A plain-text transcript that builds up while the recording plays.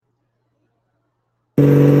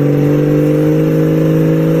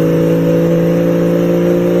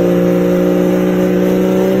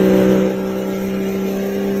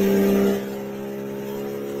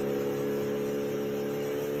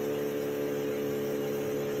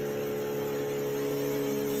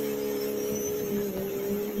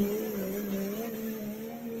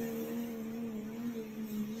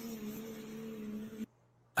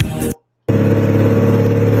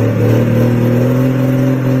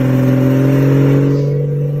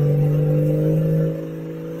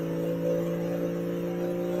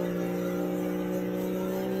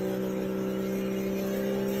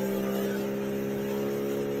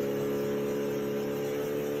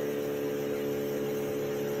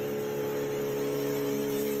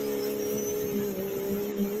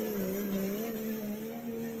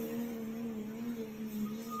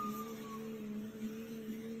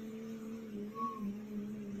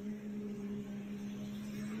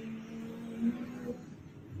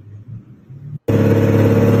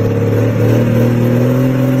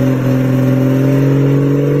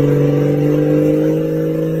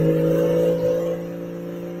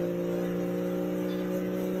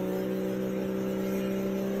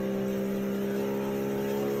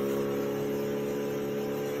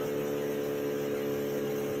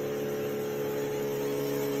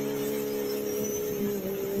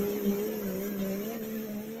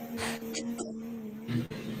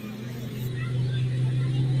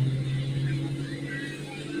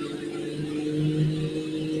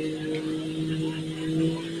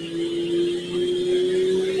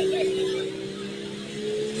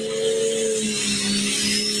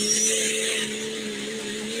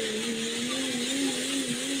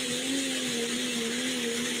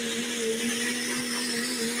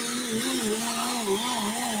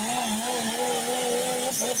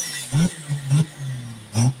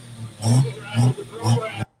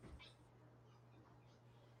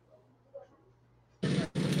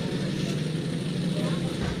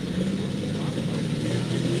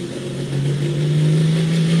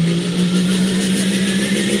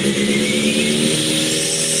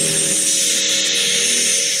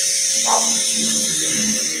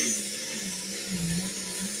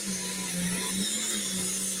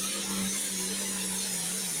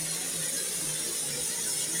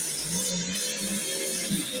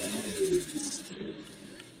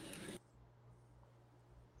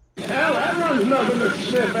There's nothing to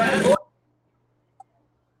sniff at.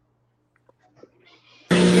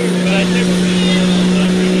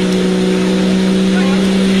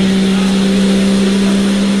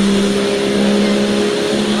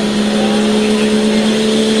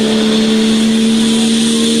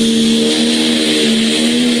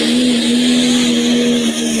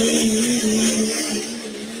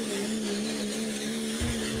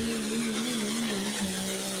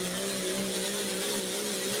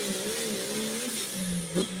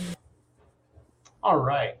 All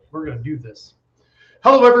right, we're going to do this.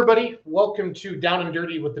 Hello, everybody. Welcome to Down and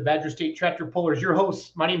Dirty with the Badger State Tractor Pullers. Your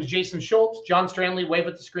host, my name is Jason Schultz. John Stranley, wave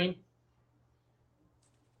at the screen.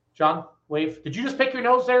 John, wave. Did you just pick your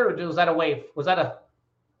nose there, or was that a wave? Was that a...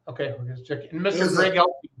 Okay, we're just checking. And Mr. Greg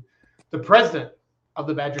Elkie, the president of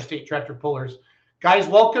the Badger State Tractor Pullers. Guys,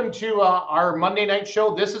 welcome to our Monday night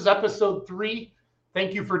show. This is episode 3.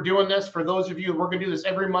 Thank you for doing this. For those of you, we're going to do this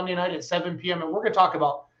every Monday night at 7 p.m., and we're going to talk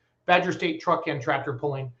about Badger State truck and tractor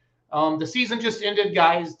pulling. The season just ended,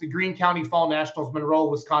 guys. The Greene County Fall Nationals, Monroe,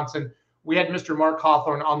 Wisconsin. We had Mr. Mark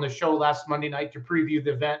Hawthorne on the show last Monday night to preview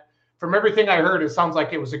the event. From everything I heard, it sounds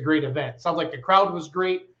like it was a great event. It sounds like the crowd was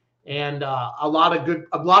great and a lot of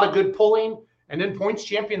good pulling. And then points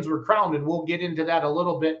champions were crowned, and we'll get into that a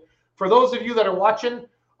little bit. For those of you that are watching,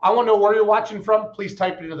 I want to know where you're watching from. Please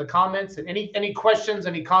type it into the comments. And any questions,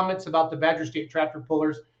 any comments about the Badger State Tractor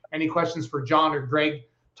Pullers, any questions for John or Greg,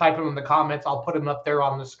 type them in the comments. I'll put them up there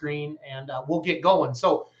on the screen, and we'll get going.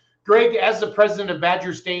 So, Greg, as the president of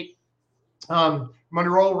Badger State,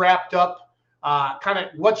 Monroe wrapped up. Kind of,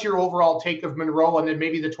 what's your overall take of Monroe and then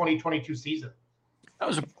maybe the 2022 season?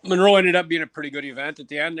 Monroe ended up being a pretty good event at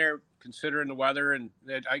the end there, considering the weather, and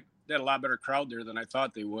they had a lot better crowd there than I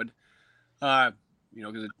thought they would.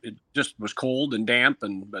 Because it just was cold and damp,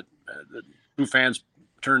 but the two fans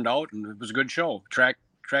turned out, and it was a good show. Track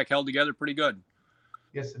held together pretty good.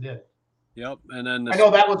 Yes, it did. Yep, and then I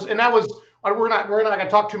know that was. We're not going to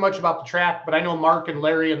talk too much about the track, but I know Mark and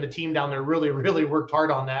Larry and the team down there really, really worked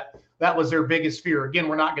hard on that. That was their biggest fear. Again,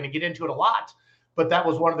 we're not going to get into it a lot, but that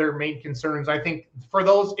was one of their main concerns. I think for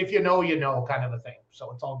those, if you know, kind of a thing.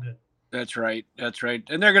 So it's all good. That's right.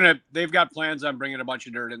 And they've got plans on bringing a bunch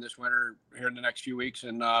of dirt in this winter here in the next few weeks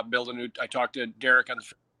and build a new. I talked to Derek on the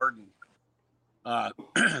board,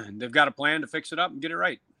 and they've got a plan to fix it up and get it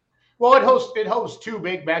right. Well, it hosts 2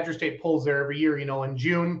 big Badger State pulls there every year.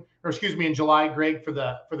 In July, Greg, for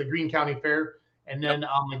the Greene County Fair, and then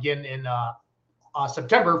again in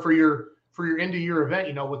September for your end of year event.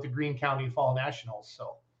 With the Greene County Fall Nationals.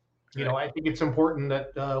 So, I think it's important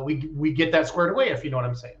that we get that squared away, if you know what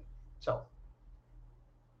I'm saying. So,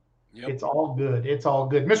 It's all good. It's all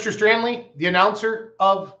good. Mr. Stranley, the announcer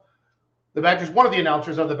of the Badgers, one of the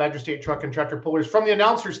announcers of the Badger State Truck and Tractor Pullers, from the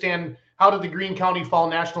announcer stand. How did the Greene County Fall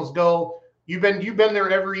Nationals go? You've been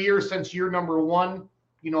there every year since year number 1.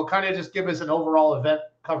 Kind of just give us an overall event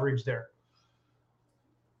coverage there.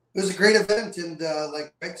 It was a great event, and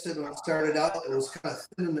like Greg said when it started out, it was kind of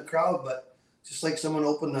thin in the crowd, but just like someone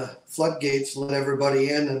opened the floodgates and let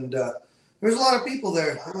everybody in, and there was a lot of people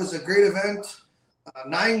there. It was a great event.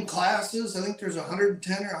 9 classes. I think there's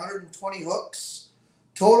 110 or 120 hooks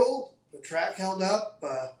total. The track held up.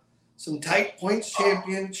 Some tight points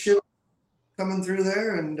championship coming through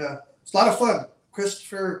there, and it's a lot of fun.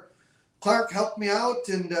 Christopher Clark helped me out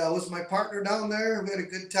and was my partner down there. We had a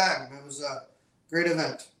good time. It was a great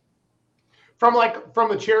event. From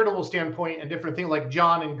a charitable standpoint and different things, like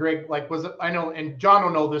John and Greg, I know, and John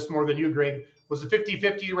will know this more than you, Greg, was the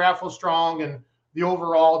 50-50 raffle strong, and the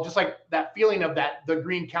overall, just like that feeling of the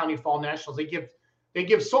Greene County Fall Nationals, they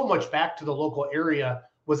give so much back to the local area.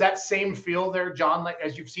 Was that same feel there, John, like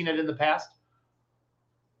as you've seen it in the past?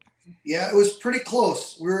 Yeah, it was pretty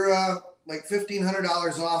close. We're like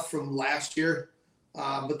 $1,500 off from last year,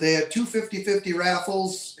 but they had 2 50-50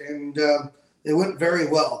 raffles, and it went very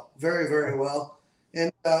well, very, very well.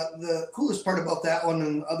 And the coolest part about that one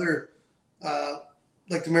and other,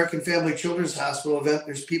 like the American Family Children's Hospital event,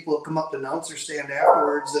 there's people that come up to announcer stand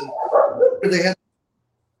afterwards, and they had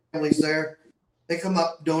families there. They come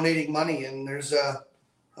up donating money, and there's a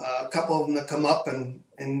couple of them that come up and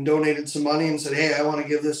donated some money and said, "Hey, I want to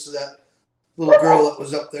give this to that little girl that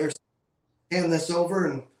was up there. Hand this over,"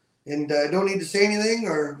 and I don't need to say anything,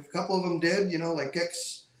 or a couple of them did, like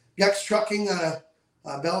Gex Trucking out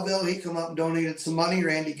of Belleville. He come up and donated some money,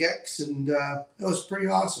 Randy Gex, and it was pretty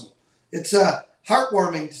awesome. It's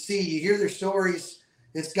heartwarming to see. You hear their stories.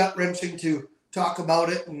 It's gut-wrenching to talk about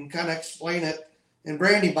it and kind of explain it. And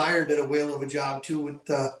Brandy Meyer did a whale of a job, too, with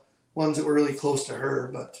the ones that were really close to her.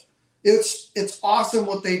 But it's awesome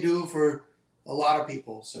what they do for a lot of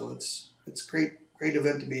people. So it's great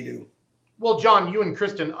event to be Well, John, you and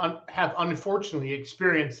Kristen have unfortunately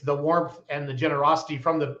experienced the warmth and the generosity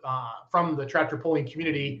from the tractor pulling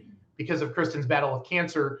community because of Kristen's battle with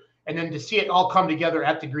cancer, and then to see it all come together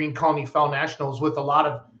at the Greene County Fall Nationals with a lot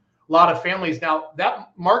of families. Now, that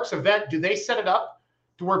Mark's event, do they set it up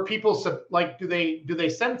to where people like do they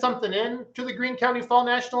send something in to the Greene County Fall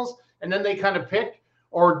Nationals and then they kind of pick,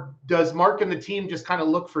 or does Mark and the team just kind of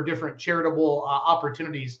look for different charitable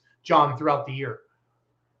opportunities, John, throughout the year?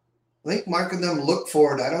 I think Mark and them look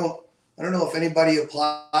for it. I don't know if anybody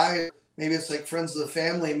applies. Maybe it's like friends of the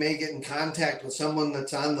family may get in contact with someone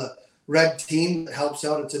that's on the red team that helps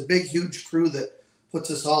out. It's a big, huge crew that puts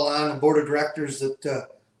us all on, a board of directors that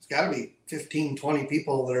it's got to be 15, 20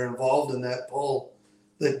 people that are involved in that poll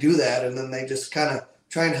that do that. And then they just kind of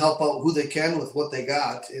try and help out who they can with what they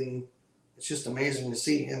got. And it's just amazing to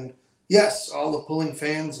see. And yes, all the pulling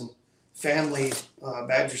fans and family,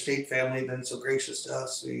 Badger State family, have been so gracious to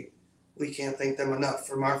us. We can't thank them enough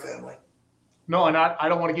from our family. No, and I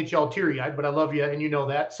don't want to get you all teary-eyed, but I love you, and you know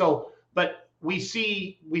that. So, but we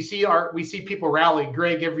see people rally.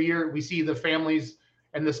 Greg, every year we see the families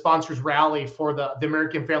and the sponsors rally for the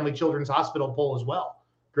American Family Children's Hospital poll as well.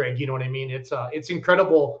 Greg, you know what I mean? It's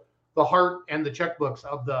incredible, the heart and the checkbooks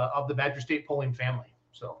of the Badger State polling family.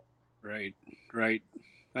 So right. I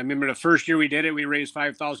remember the first year we did it, we raised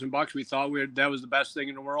 $5,000. We thought that was the best thing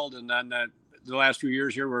in the world, and then the last few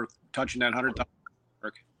years here we're touching that 100,000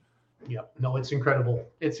 mark. Yeah, no, it's incredible.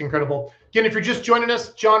 It's incredible. Again, if you're just joining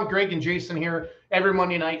us, John, Greg, and Jason here every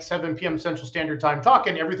Monday night, 7 p.m. Central Standard Time,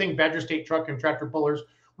 talking everything Badger State truck and tractor pullers.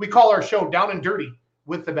 We call our show Down and Dirty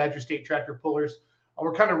with the Badger State tractor pullers.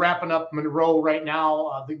 We're kind of wrapping up Monroe right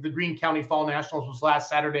now. The Greene County Fall Nationals was last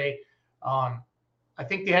Saturday. I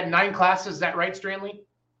think they had 9 classes. Is that right, Stranley?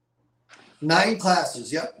 9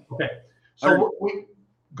 classes, yep. Okay. So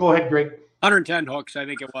go ahead, Greg. 110 hooks, I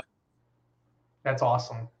think it was. That's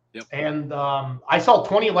awesome. Yep. And I saw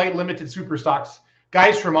 20 light limited super stocks,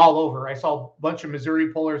 guys from all over. I saw a bunch of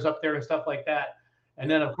Missouri pullers up there and stuff like that. And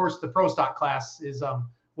then, of course, the pro stock class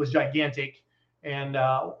was gigantic. And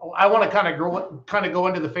I want to kind of go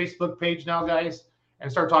into the Facebook page now, guys,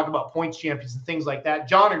 and start talking about points champions and things like that.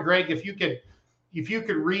 John or Greg, if you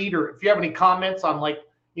could read, or if you have any comments on, like,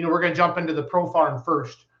 we're going to jump into the Pro Farm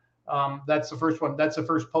first. That's the first one. That's the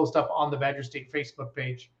first post up on the Badger State Facebook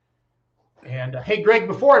page. And hey, Greg,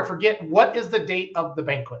 before I forget, what is the date of the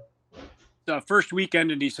banquet? The first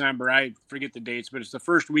weekend in December. I forget the dates, but it's the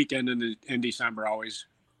first weekend in December always.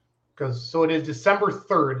 So it is December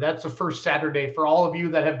 3rd. That's the first Saturday. For all of you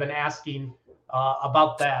that have been asking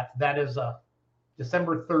about that, that is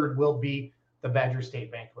December 3rd will be the Badger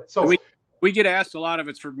State banquet. So we get asked a lot of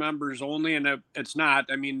it's for members only, and it's not.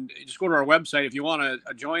 I mean, just go to our website. If you want to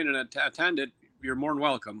join and attend it, you're more than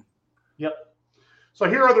welcome. Yep. So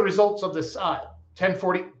here are the results of this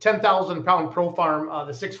 10,000 pound Pro Farm,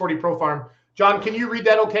 the 640 Pro Farm. John, can you read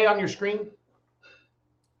that okay on your screen?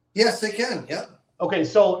 Yes, I can. Yep. Okay,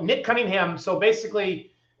 so Nick Cunningham, so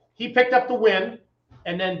basically he picked up the win,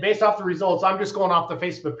 and then based off the results, I'm just going off the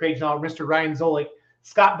Facebook page now, Mr. Ryan Zolik.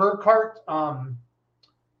 Scott Burkhart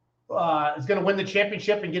is going to win the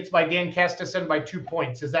championship and gets by Dan Castison by 2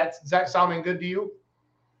 points. Is that sounding good to you?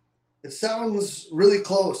 It sounds really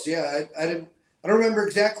close. Yeah, I don't remember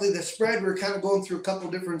exactly the spread. We were kind of going through a couple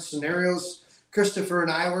different scenarios. Christopher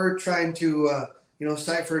and I were trying to,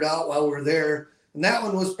 cipher it out while we were there. And that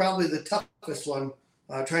one was probably the toughest one,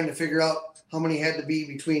 trying to figure out how many had to be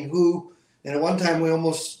between who. And at one time, we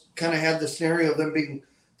almost kind of had the scenario of them being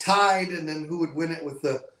tied and then who would win it with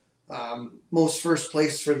the most first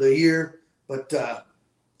place for the year. But,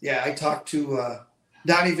 I talked to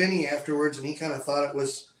Donnie Vinny afterwards, and he kind of thought it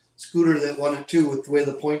was Scooter that won it too with the way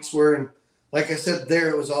the points were. And like I said,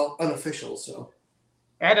 it was all unofficial. So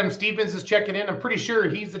Adam Stevens is checking in. I'm pretty sure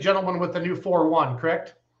he's the gentleman with the new 4-1,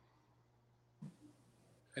 correct?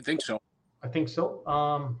 I think so.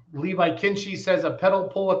 Levi Kinsey says a pedal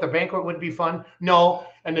pull at the banquet would be fun. No,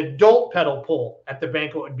 an adult pedal pull at the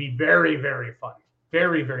banquet would be very, very fun.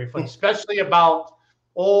 Very, very fun, especially about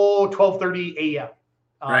 12:30 a.m.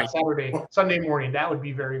 Right. Sunday morning. That would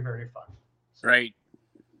be very, very fun. Right.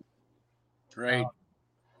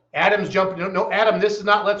 Adam's jumping. No, Adam, this is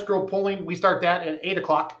not Let's Grow Pulling. We start that at 8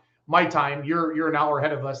 o'clock my time. You're an hour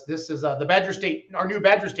ahead of us. This is the Badger State, our new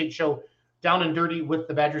Badger State show, Down and Dirty with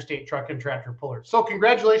the Badger State truck and tractor pullers. So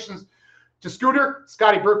congratulations to Scooter,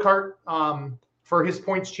 Scotty Burkhart, for his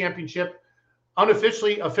points championship.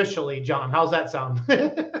 Unofficially, officially, John. How's that sound?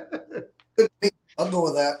 I'll go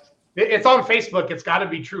with that. It's on Facebook. It's got to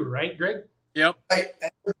be true, right, Greg? Yep. Right.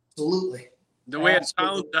 Absolutely. The way it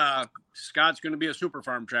sounds, Scott's going to be a super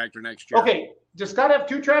farm tractor next year. Okay, does Scott have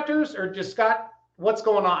 2 tractors, or does Scott? What's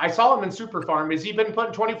going on? I saw him in super farm. Has he been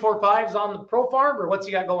putting 24.5s on the pro farm, or what's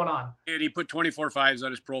he got going on? And he put 24.5s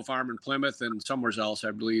on his pro farm in Plymouth and somewhere else,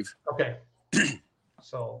 I believe. Okay.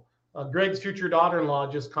 So Greg's future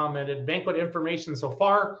daughter-in-law just commented, banquet information so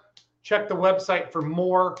far. Check the website for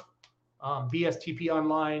more. BSTP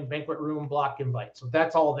online, banquet room, block invite. So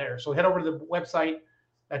that's all there. So head over to the website.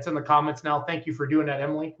 That's in the comments now. Thank you for doing that,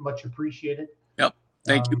 Emily. Much appreciated. Yep.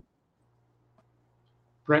 Thank you.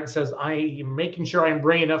 Brent says, I am making sure I'm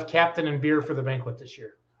bringing enough captain and beer for the banquet this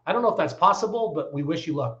year. I don't know if that's possible, but we wish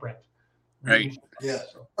you luck, Brent. Right. Yeah.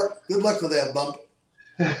 Good luck with that, bump.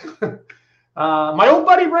 My old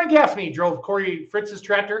buddy Brent Gaffney drove Corey Fritz's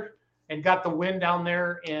tractor and got the win down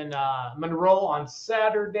there in Monroe on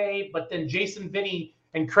Saturday. But then Jason Vinny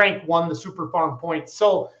and Crank won the Super Farm points.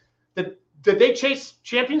 So did they chase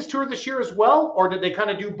Champions Tour this year as well? Or did they kind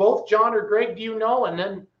of do both, John or Greg? Do you know? And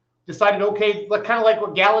then decided, okay, kind of like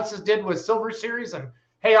what Gallus did with Silver Series. And,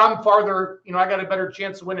 hey, I'm farther, I got a better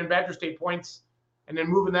chance of winning Badger State points and then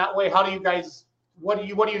moving that way. How do you guys, what do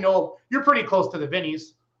you know? You're pretty close to the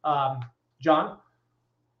Vinnies, John.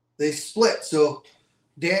 They split. So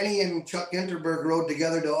Danny and Chuck Interberg rode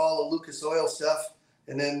together to all the Lucas Oil stuff.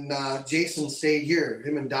 And then Jason stayed here.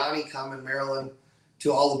 Him and Donnie come in Maryland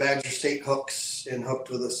to all the Badger State hooks and hooked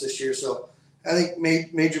with us this year. So I think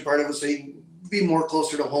major part of it, so he can be more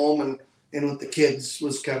closer to home and with the kids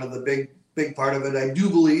was kind of the big part of it, I do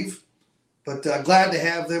believe. But glad to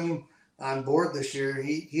have them on board this year.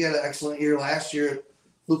 He had an excellent year last year at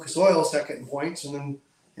Lucas Oil, second in points, and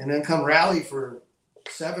then come rally for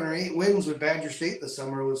 7 or 8 wins with Badger State this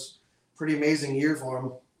summer. Was a pretty amazing year for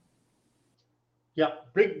him. Yeah,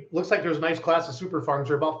 big. Looks like there's a nice class of super farms.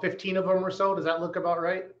 There are about 15 of them or so. Does that look about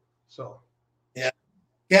right? So, yeah,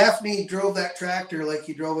 Gaffney drove that tractor like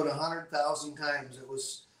he drove it 100,000 times. It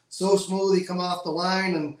was so smooth. He come off the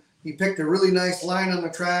line and he picked a really nice line on the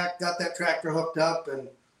track. Got that tractor hooked up, and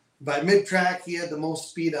by mid-track, he had the most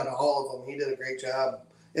speed out of all of them. He did a great job.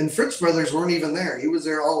 And Fritz brothers weren't even there. He was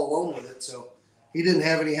there all alone with it, so he didn't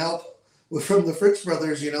have any help from the Fritz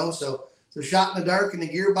brothers, So shot in the dark in the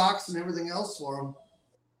gearbox and everything else for him.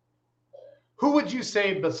 Who would you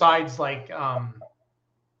say besides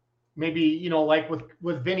maybe, like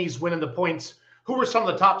with Vinny's winning the points, who were some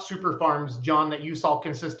of the top super farms, John, that you saw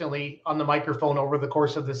consistently on the microphone over the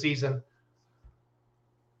course of the season?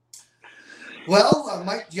 Well,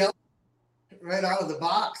 Mike Jelly right out of the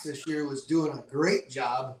box this year was doing a great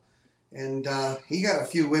job. And he got a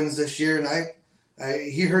few wins this year, and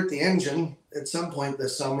he hurt the engine at some point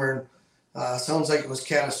this summer. Sounds like it was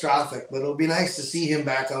catastrophic, but it'll be nice to see him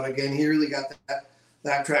back out again. He really got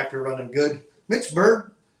that tractor running good. Mitch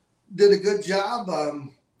Berg did a good job.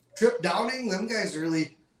 Trip Downing, them guys are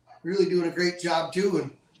really, really doing a great job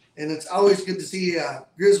too. And it's always good to see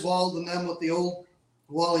Griswold and them with the old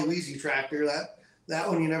Wally Weezy tractor. That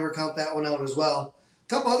one, you never count that one out as well. A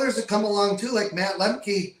couple others that come along too, like Matt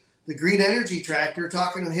Lemke, the Green Energy tractor.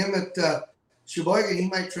 Talking to him at Sheboygan, he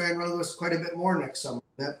might try and run with us quite a bit more next summer.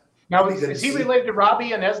 Now, is he related to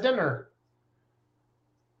Robbie and Esden, or?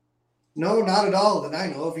 No, not at all that I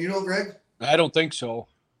know of. You know, Greg? I don't think so.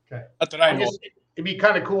 Okay. Not that I know. It'd be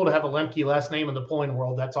kind of cool to have a Lemke last name in the pulling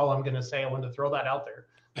world. That's all I'm going to say. I wanted to throw that out there.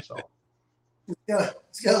 So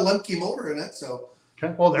it's got a Lemke motor in it. So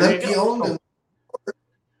okay. Well, there Lemke you go. owned.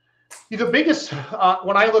 The biggest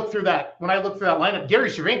when I look through that lineup, Gary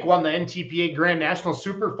Cervenka won the NTPA Grand National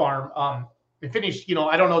Super Farm. He finished,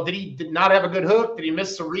 I don't know, did not have a good hook? Did he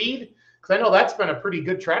miss a read? Because I know that's been a pretty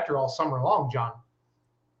good tractor all summer long, John.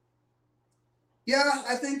 Yeah,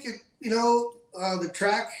 I think, the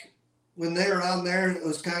track, when they were on there, it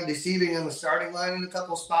was kind of deceiving on the starting line in a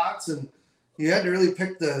couple spots. And you had to really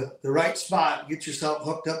pick the right spot, get yourself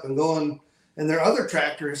hooked up and going. And their other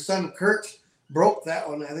tractor, his son Kurt, broke that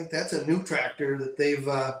one. I think that's a new tractor that they've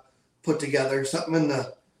put together. Something in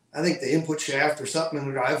I think the input shaft or something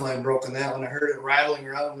in the driveline broke in that one. I heard it rattling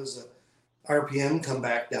around as the RPM come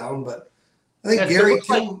back down. But I think Gary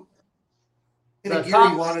too.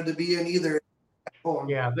 Gary wanted to be in either.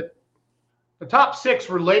 Yeah, the top 6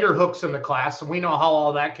 were later hooks in the class, and we know how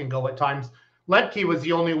all that can go at times. Lemke was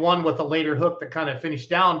the only one with a later hook that kind of finished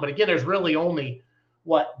down. But again, there's really only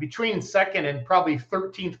between second and probably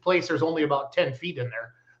 13th place, there's only about 10 feet in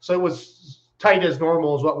there. So it was tight as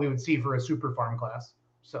normal as what we would see for a super farm class.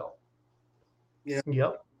 So, yeah,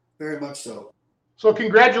 yep, very much so. So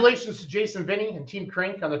congratulations to Jason Vinny and Team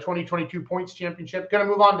Crank on the 2022 points championship. Going to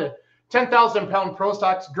move on to 10,000-pound pro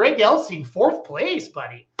stocks. Greg Elsing, 4th place,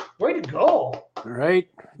 buddy. Way to go. All right.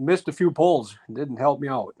 Missed a few poles. Didn't help me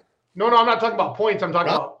out. No, I'm not talking about points. I'm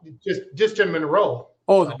talking about just in Monroe.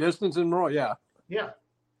 Oh, the distance in Monroe, yeah. Yeah.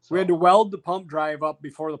 So we had to weld the pump drive up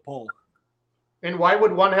before the pull. And why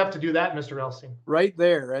would one have to do that, Mr. Elsing? Right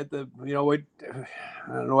there at the, I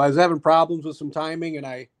don't know, I was having problems with some timing, and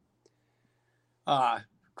I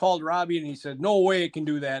called Robbie, and he said, no way it can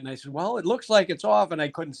do that. And I said, well, it looks like it's off, and I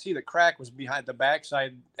couldn't see the crack was behind the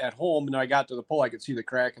backside at home. And then I got to the pull, I could see the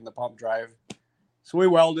crack in the pump drive. So we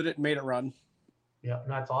welded it and made it run. Yeah,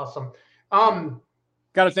 that's awesome.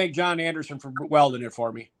 Got to thank John Anderson for welding it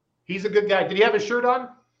for me. He's a good guy. Did he have his shirt on?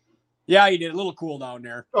 Yeah, he did. A little cool down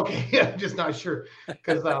there. Okay, yeah, I'm just not sure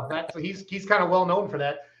because he's kind of well known for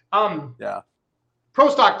that. Yeah. Pro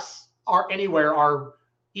stocks are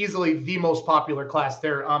easily the most popular class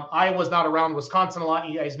there. I was not around Wisconsin a lot.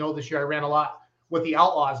 You guys know this year I ran a lot with the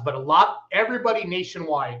Outlaws, but everybody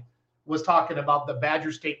nationwide was talking about the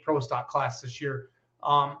Badger State Pro Stock class this year.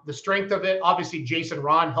 The strength of it, obviously, Jason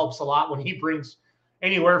Ron helps a lot when he brings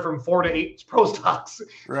anywhere from 4 to 8 pro stocks.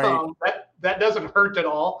 Right. That doesn't hurt at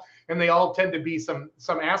all, and they all tend to be some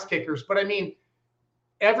ass kickers. But I mean,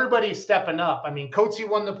 everybody's stepping up. I mean, Coatsy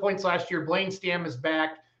won the points last year. Blaine Stam is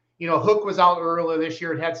back. Hook was out earlier this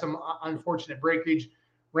year and had some unfortunate breakage.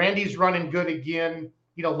 Randy's running good again.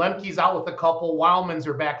 Lemke's out with a couple. Wildmans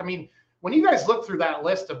are back. I mean, when you guys look through that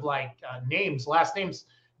list of names, last names,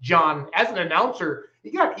 John, as an announcer,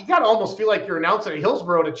 you got to almost feel like you're announcing a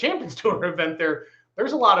Hillsboro to Champions Tour event there.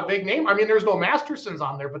 There's a lot of big names. I mean, there's no Mastersons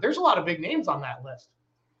on there, but there's a lot of big names on that list.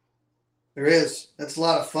 There is. That's a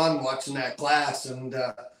lot of fun watching that class. And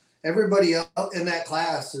everybody out in that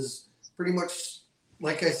class is pretty much,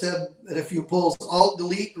 like I said, at a few pulls, alt,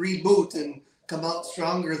 delete, reboot, and come out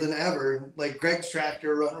stronger than ever. Like Greg's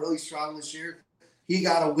tractor run really strong this year. He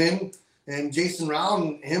got a win. And Jason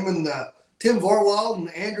Round, him and Tim Vorwald and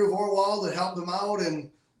Andrew Vorwald that helped him out. And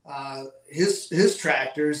his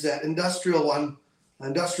tractors, that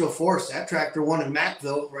Industrial Force, that tractor won in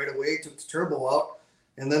Mackville right away, took the turbo out.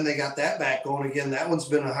 And then they got that back going again. That one's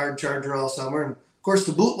been a hard charger all summer. And of course,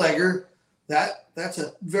 the Bootlegger, that's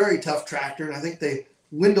a very tough tractor. And I think they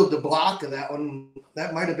windowed the block of that one.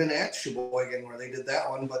 That might have been at Sheboygan where they did that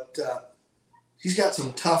one. But he's got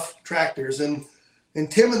some tough tractors. And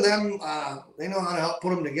Tim and them, they know how to help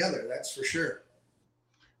put them together. That's for sure.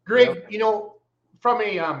 Greg, from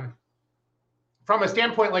a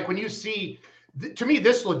standpoint, like when you see, to me,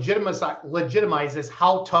 this legitimizes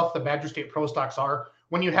how tough the Badger State Pro Stocks are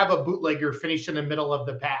when you have a bootlegger finish in the middle of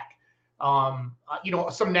the pack.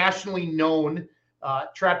 Some nationally known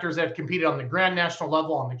tractors that have competed on the Grand National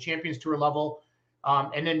level, on the Champions Tour level,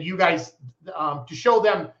 and then you guys to show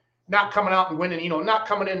them not coming out and winning, not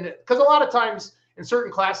coming in, because a lot of times in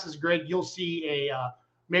certain classes, Greg, you'll see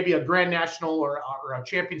maybe a Grand National or a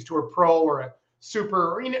Champions Tour Pro or a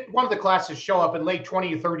Super, or one of the classes show up and lay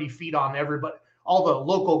 20 or 30 feet on everybody, all the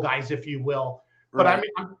local guys, if you will. But right.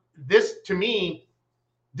 I mean,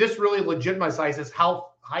 this really legitimizes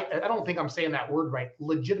how high, I don't think I'm saying that word right,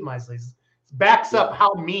 legitimizes, backs up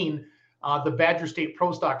how mean the Badger State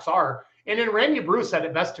Pro Stocks are. And then Randy Bruce said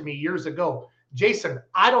it best to me years ago, Jason,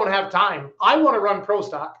 I don't have time. I want to run Pro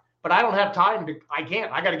Stock, but I don't have time I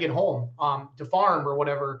got to get home to farm or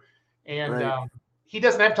whatever. And right. He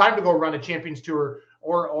doesn't have time to go run a Champions Tour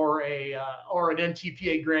or an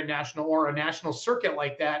NTPA Grand National or a national circuit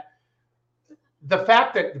like that. The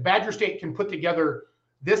fact that the Badger State can put together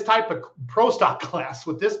this type of pro stock class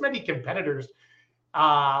with this many competitors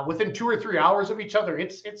within 2 or 3 hours of each other,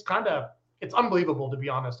 it's unbelievable, to be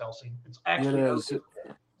honest, Elsie. It's actually it is.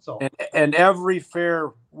 So and every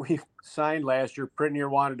fair we signed last year, Printneer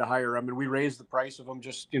wanted to hire them, and we raised the price of them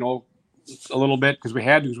just a little bit because we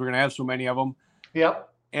had to, because we're going to have so many of them. Yep.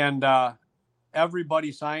 And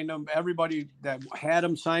everybody signed them. Everybody that had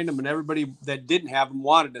them signed them, and everybody that didn't have them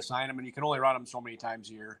wanted to sign them. And you can only run them so many times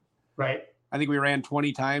a year. Right. I think we ran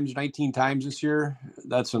 19 times this year.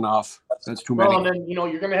 That's enough. That's too many. Well, and then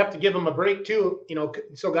you're going to have to give them a break too.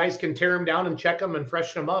 So guys can tear them down and check them and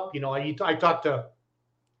freshen them up. I talked to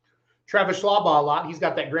Travis Schlaubaugh a lot. He's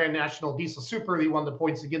got that Grand National Diesel Super. He won the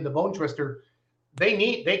points again, the Bone Twister.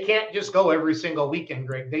 They can't just go every single weekend,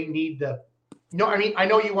 Greg. They need to. I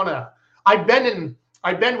know you want to. I've been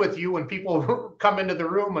with you when people come into the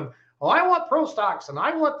room and, I want pro stocks and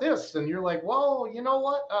I want this, and you're like, well, you know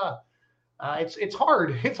what? It's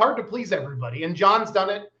hard. It's hard to please everybody. And John's done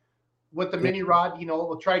it with the mini rod,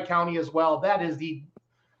 with Tri-County as well. That is the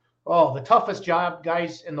toughest job,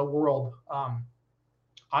 guys, in the world.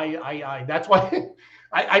 That's why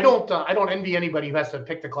I don't envy anybody who has to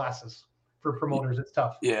pick the classes. For promoters, it's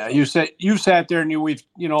tough. Yeah, you sat there and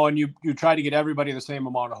you try to get everybody the same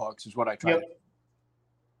amount of hooks is what I try. Yep.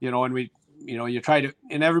 And you try to,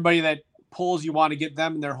 and everybody that pulls, you want to get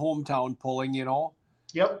them in their hometown pulling,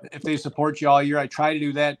 Yep. if they support you all year. I try to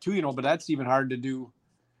do that too, but that's even hard to do.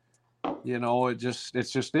 It just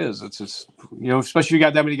is. It's just, especially if you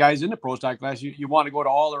got that many guys in the pro stock class, you want to go to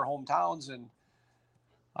all their hometowns, and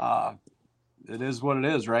it is what it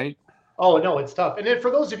is, right? Oh no, it's tough. And then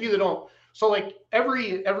for those of you that don't, so like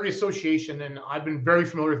every association, and I've been very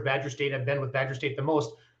familiar with Badger State. I've been with Badger State the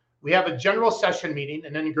most. We have a general session meeting,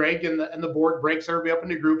 and then Greg and the board breaks everybody up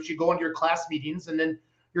into groups. You go into your class meetings, and then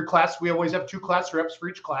your class, we always have 2 class reps for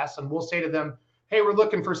each class, and we'll say to them, hey, we're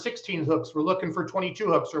looking for 16 hooks, we're looking for 22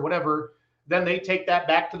 hooks or whatever. Then they take that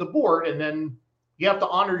back to the board, and then you have to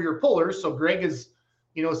honor your pullers. So Greg is,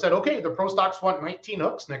 said, okay, the pro stocks want 19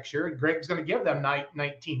 hooks next year. Greg's going to give them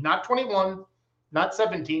 19, not 21, not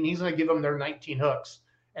 17. He's going to give them their 19 hooks.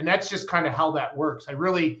 And that's just kind of how that works. I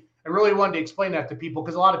really wanted to explain that to people,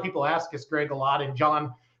 because a lot of people ask us, Greg, a lot, and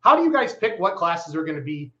John, how do you guys pick what classes are going to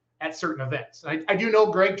be at certain events? And I do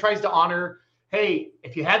know Greg tries to honor, hey,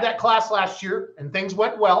 if you had that class last year and things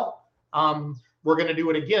went well, we're going to do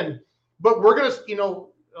it again. But we're going to,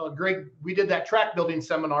 Greg, we did that track building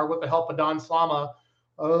seminar with the help of Don Slama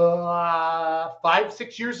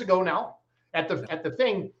 5-6 years ago now at the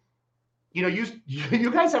thing.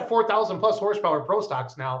 You guys have 4,000 plus horsepower pro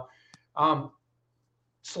stocks now.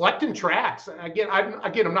 Selecting tracks, again,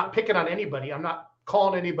 I'm not picking on anybody. I'm not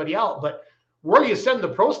calling anybody out, but where you send the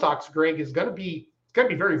pro stocks, Greg, is going to be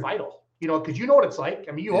very vital. Because you know what it's like.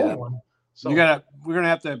 I mean, you own one. So we're gonna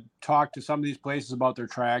have to talk to some of these places about their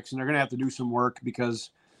tracks, and they're gonna have to do some work,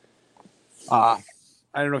 because I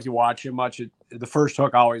don't know if you watch it much. The first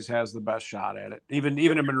hook always has the best shot at it. Even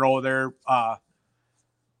in Monroe there,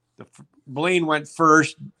 Blaine went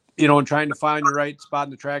first, and trying to find the right spot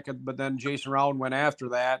in the track, but then Jason Round went after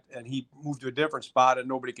that, and he moved to a different spot, and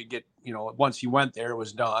nobody could get, once he went there, it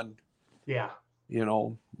was done. Yeah.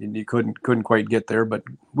 And you couldn't quite get there, but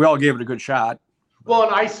we all gave it a good shot. Well,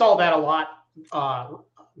 and I saw that a lot,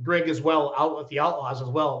 Greg, as well, out with the Outlaws as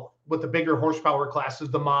well, with the bigger horsepower classes,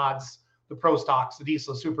 the mods, the pro stocks, the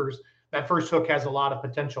diesel supers. That first hook has a lot of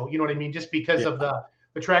potential. You know what I mean? Just because of the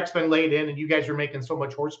track's been laid in, and you guys are making so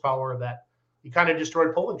much horsepower that you kind of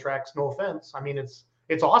destroyed pulling tracks. No offense. I mean, it's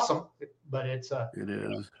awesome, but it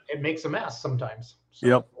is. It makes a mess sometimes. So.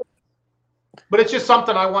 Yep. But it's just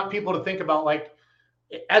something I want people to think about, like,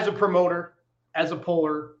 as a promoter, as a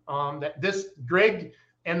puller, that this Greg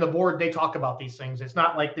and the board, they talk about these things. It's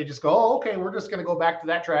not like they just go, oh, okay, we're just going to go back to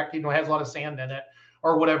that track. It has a lot of sand in it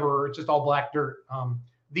or whatever. Or it's just all black dirt.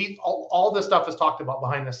 All this stuff is talked about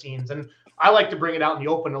behind the scenes. And I like to bring it out in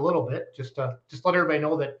the open a little bit, just let everybody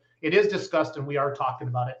know that it is discussed and we are talking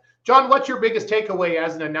about it. John, what's your biggest takeaway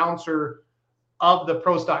as an announcer of the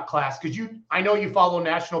pro stock class? Because I know you follow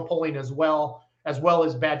national polling as well as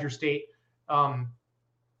Badger State.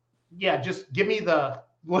 Just give me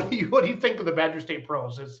what do you think of the Badger State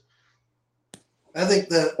pros? I think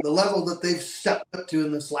the level that they've stepped up to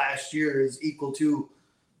in this last year is equal to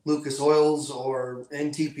Lucas Oil's or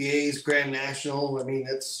NTPA's Grand National. I mean,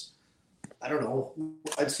 I don't know,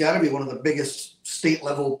 it's got to be one of the biggest state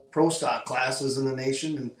level pro stock classes in the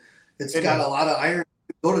nation, and it's got a lot of iron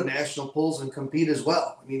to go to national pulls and compete as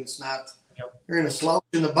well. I mean, it's not you're in a slouch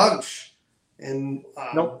in the bunch, and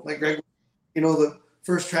like Greg, the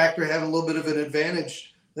first tractor having a little bit of an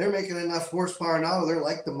advantage. They're making enough horsepower now. They're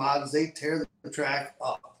like the mods. They tear the track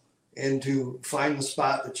up, and to find the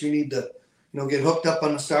spot that you need to, get hooked up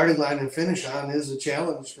on the starting line and finish on is a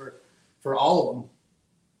challenge for all of them.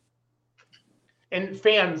 And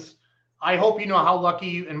fans, I hope you know how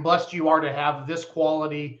lucky and blessed you are to have this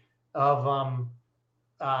quality of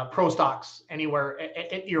pro stocks anywhere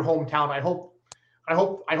at your hometown. I hope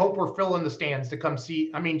we're filling the stands to come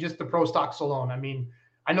see. I mean, just the pro stocks alone. I mean,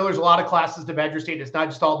 I know there's a lot of classes to Badger State. It's not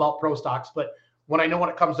just all about pro stocks, but when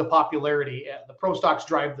it comes to popularity, the pro stocks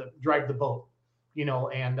drive the boat.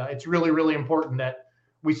 And it's really, really important that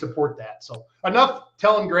we support that. So enough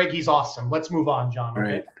telling Greg he's awesome. Let's move on, John.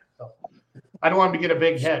 Okay. Right. So I don't want him to get a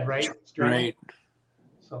big head, right? Right.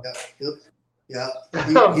 So yeah.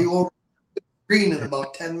 He will green in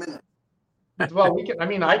about 10 minutes. Well,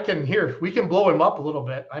 I can hear. We can blow him up a little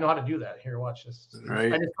bit. I know how to do that. Here, watch this.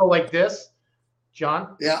 Right. I just go like this,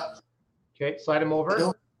 John. Yeah. Okay, slide him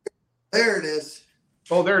over. There it is.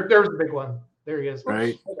 Oh, there's the big one. There he is.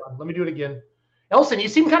 Right. Hold on. Let me do it again. Elson, you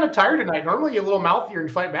seem kind of tired tonight. Normally you're a little mouthier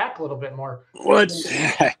and fight back a little bit more. Well, it's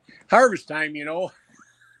harvest time,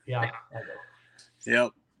 Yeah.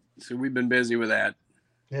 Yep. So we've been busy with that.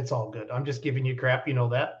 It's all good. I'm just giving you crap. You know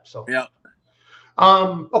that. So. Yeah.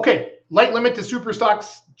 Okay, light limit to super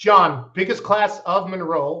stocks. John, biggest class of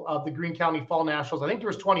Monroe of the Greene County Fall Nationals. I think there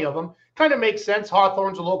was 20 of them. Kind of makes sense.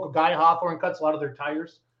 Hawthorne's a local guy. Hawthorne cuts a lot of their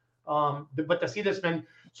tires. But to see this man,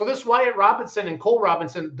 so this Wyatt Robinson and Cole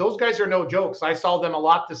Robinson, those guys are no jokes. I saw them a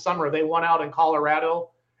lot this summer. They won out in Colorado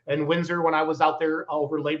and Windsor when I was out there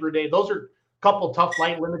over Labor Day. Those are a couple tough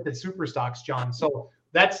light limited super stocks, John. So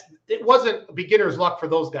it wasn't beginner's luck for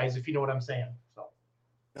those guys, if you know what I'm saying. So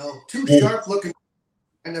no, two sharp looking.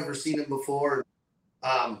 I never seen them before.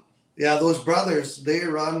 Yeah, those brothers, they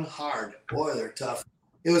run hard. Boy, they're tough.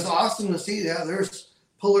 It was awesome to see. Yeah, there's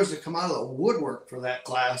pullers that come out of the woodwork for that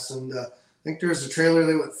class, and I think there's a trailer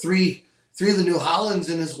there with three of the New Hollands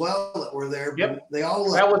in as well that were there. Yep. They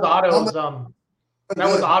all that was Otto's. That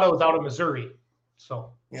was Otto's out of Missouri.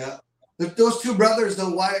 So yeah, those two brothers, though,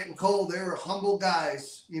 Wyatt and Cole, they were humble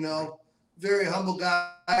guys. You know, very humble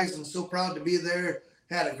guys, and so proud to be there.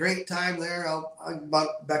 Had a great time there. I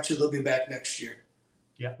bet you they'll be back next year.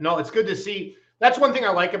 Yeah, no, it's good to see. That's one thing I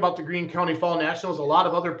like about the Greene County Fall Nationals. A lot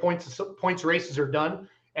of other points races are done.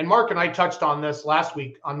 And Mark and I touched on this last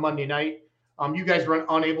week on Monday night. You guys were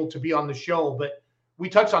unable to be on the show, but we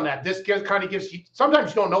touched on that. This kind of gives you,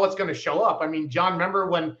 sometimes you don't know what's going to show up. I mean, John, remember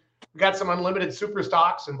when we got some unlimited super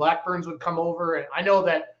stocks and Blackburns would come over? And I know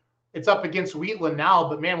that it's up against Wheatland now,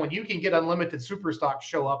 but man, when you can get unlimited super stocks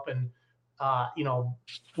show up, and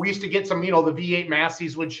we used to get some, the V8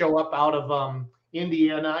 Massey's would show up out of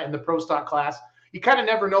Indiana in the pro stock class. You kind of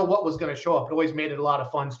never know what was going to show up. It always made it a lot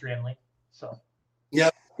of fun, Stranley. So, yeah,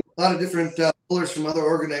 a lot of different pullers from other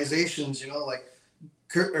organizations, like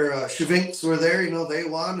Kurt or Shavinks were there, they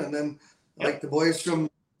won. And then like the boys from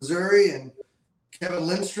Missouri and Kevin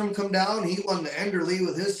Lindstrom come down. He won the Enderley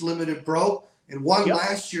with his limited pro and won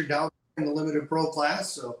last year down in the limited pro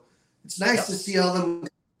class. So it's nice to see all them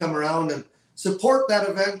come around and support that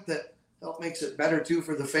event that makes it better too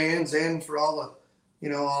for the fans and for all the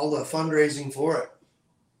all the fundraising for it.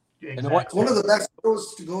 Exactly. It's one of the best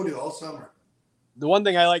shows to go to all summer. The one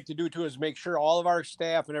thing I like to do too is make sure all of our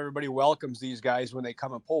staff and everybody welcomes these guys when they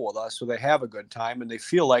come and pull with us, so they have a good time and they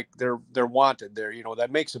feel like they're wanted there.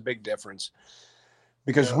 That makes a big difference,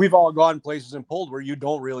 because we've all gone places and pulled where you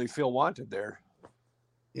don't really feel wanted there.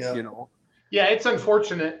 Yeah. Yeah, it's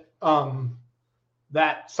unfortunate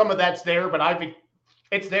that some of that's there, but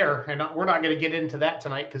it's there, and we're not going to get into that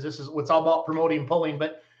tonight because this is what's all about promoting pulling.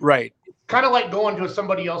 But right, kind of like going to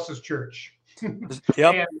somebody else's church.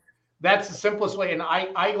 Yep. And that's the simplest way. And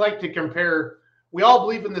I like to compare. We all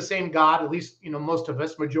believe in the same God, at least most of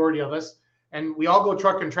us, majority of us, and we all go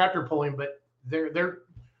truck and tractor pulling. But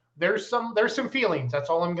there's some feelings. That's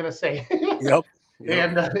all I'm going to say. Yep.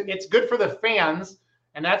 And it's good for the fans,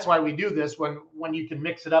 and that's why we do this when you can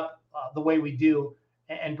mix it up the way we do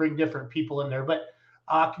and bring different people in there. But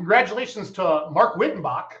congratulations to Mark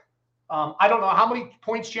Wittenbach. I don't know how many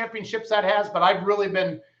points championships that has, but I've really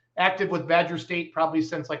been active with Badger State probably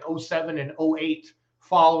since like 07 and 08,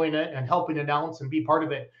 following it and helping announce and be part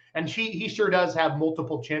of it. And he sure does have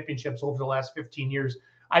multiple championships over the last 15 years.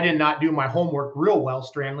 I did not do my homework real well,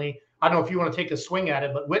 Stranley. I don't know if you want to take a swing at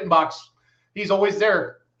it, but Wittenbach's, he's always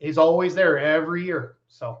there. He's always there every year.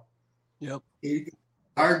 So, yep.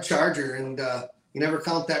 Hard charger, and you never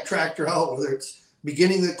count that tractor out, whether it's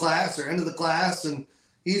beginning of the class or end of the class. And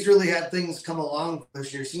he's really had things come along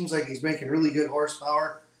this year. Seems like he's making really good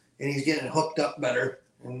horsepower and he's getting hooked up better.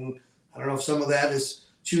 And I don't know if some of that is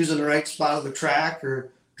choosing the right spot of the track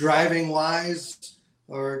or driving wise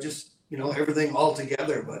or just, everything all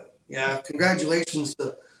together. But yeah, congratulations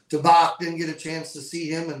to Bach. Didn't get a chance to see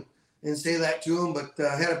him and say that to him, but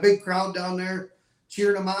had a big crowd down there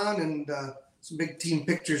cheering him on, and some big team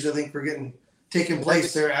pictures I think were taking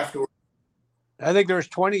place there afterwards. I think there was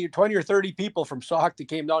 20 or 30 people from Sauk that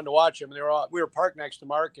came down to watch him. We were parked next to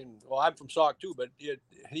Mark, and I'm from Sauk too, but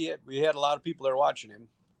we had a lot of people there watching him.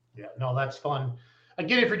 Yeah, no, that's fun.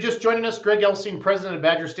 Again, if you're just joining us, Greg Elsing, president of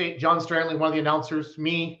Badger State, John Stranley, one of the announcers,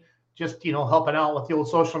 me, just helping out with the old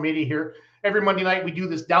social media here. Every Monday night we do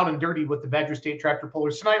this down and dirty with the Badger State Tractor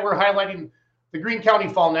Pullers. Tonight we're highlighting the Greene County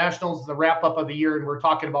Fall Nationals, the wrap up of the year, and we're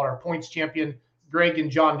talking about our points champion. Greg and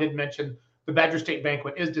John did mention the Badger State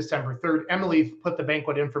banquet is December 3rd. Emily put the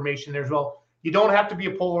banquet information there as well. You don't have to be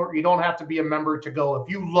a puller. You don't have to be a member to go. If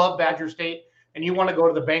you love Badger State and you want to go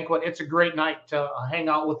to the banquet, it's a great night to hang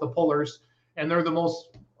out with the pullers. And they're the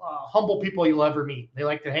most humble people you'll ever meet. They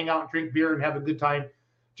like to hang out and drink beer and have a good time,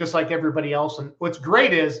 just like everybody else. And what's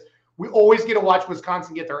great is we always get to watch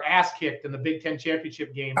Wisconsin get their ass kicked in the Big Ten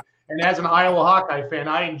championship game. And as an Iowa Hawkeye fan,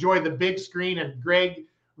 I enjoy the big screen and Greg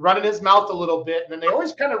running his mouth a little bit. And then they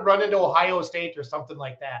always kind of run into Ohio State or something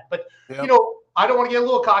like that. But, I don't want to get a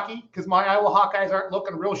little cocky because my Iowa Hawkeyes aren't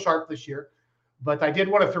looking real sharp this year, but I did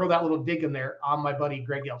want to throw that little dig in there on my buddy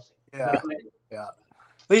Greg Yelsey. Yeah. Yeah.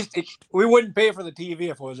 At least we wouldn't pay for the TV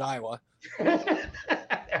if it was Iowa.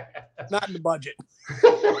 Not in the budget.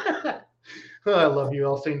 I love you,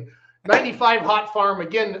 Elsing. 95 Hot Farm.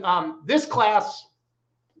 Again, this class,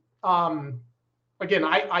 again,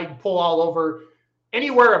 I pull all over.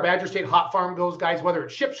 Anywhere a Badger State Hot Farm goes, guys, whether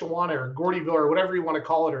it's Shipshewana or Gordyville or whatever you want to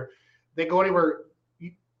call it, or they go anywhere,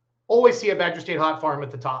 you always see a Badger State Hot Farm at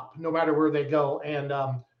the top, no matter where they go. And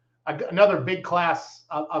another big class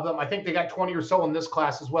of them, I think they got 20 or so in this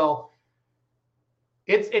class as well.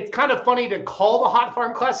 It's kind of funny to call the Hot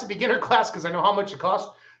Farm class a beginner class because I know how much it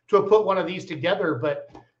costs to put one of these together.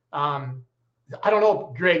 But I don't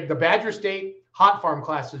know, Greg, the Badger State Hot Farm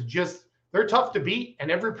class is just, they're tough to beat, and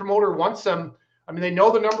every promoter wants them. I mean, they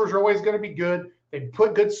know the numbers are always going to be good. They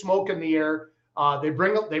put good smoke in the air. They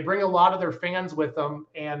bring a lot of their fans with them.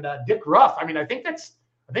 And Dick Ruff, I mean, I think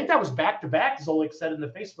that was back-to-back, Zolik said in the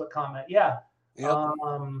Facebook comment. Yeah. Yep.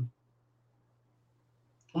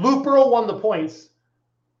 Lou Pearl won the points,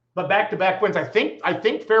 but back-to-back wins. I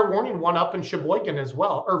think Fair Warning won up in Sheboygan as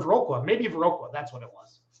well, or Viroqua. Maybe Viroqua. That's what it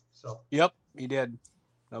was. So. Yep, he did.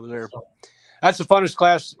 That was there. So. That's the funnest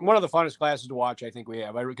class, one of the funnest classes to watch, I think we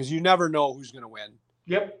have, because you never know who's going to win.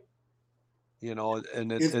 Yep. You know,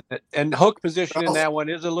 and hook position in that one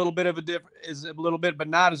is a little bit of but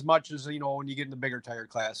not as much as, you know, when you get in the bigger tire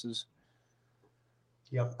classes.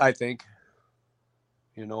 Yep. I think.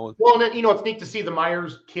 You know. Well, and then, you know, it's neat to see the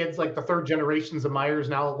Myers kids, like the third generations of Myers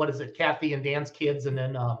now. What is it? Kathy and Dan's kids, and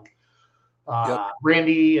then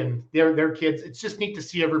Randy and their kids. It's just neat to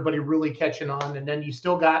see everybody really catching on. And then you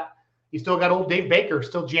still got old Dave Baker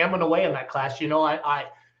still jamming away in that class. You know,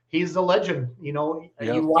 he's the legend. You know,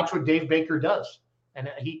 yep. You watch what Dave Baker does,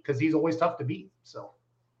 and because he's always tough to beat. So,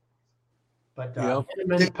 but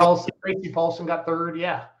Tracy Paulson got third.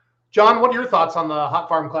 Yeah, John, what are your thoughts on the Hot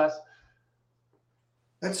Farm class?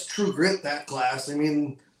 That's true grit, that class. I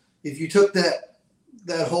mean, if you took that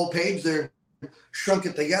whole page there, shrunk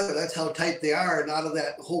it together, that's how tight they are. And out of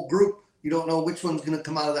that whole group, you don't know which one's going to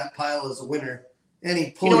come out of that pile as a winner.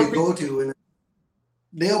 Any pull you go to, and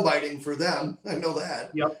nail biting for them. I know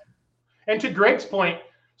that. Yep. And to Greg's point,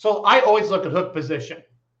 so I always look at hook position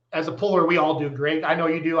as a puller. We all do, Greg. I know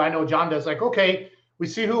you do. I know John does. Like, okay, we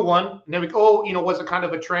see who won, and then we go, oh, you know, was it kind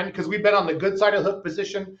of a trend? Because we've been on the good side of hook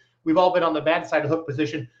position. We've all been on the bad side of hook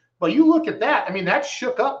position. But you look at that. I mean, that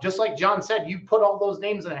shook up, just like John said. You put all those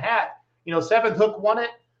names in a hat. You know, seventh hook won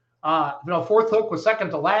it. Fourth hook was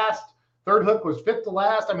second to last. Third hook was fifth to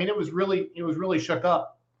last. I mean, it was really shook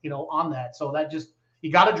up, you know, on that. So that just,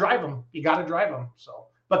 you got to drive them. So,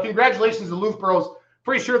 but congratulations to Loughborough's.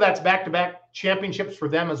 Pretty sure that's back-to-back championships for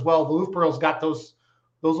them as well. The Loughborough's got those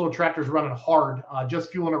little tractors running hard,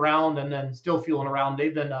 just fueling around and then still fueling around.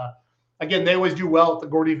 They've been, again, they always do well at the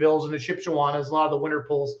Gordyvilles and the Shipshewanas, a lot of the winter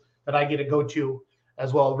pulls that I get to go to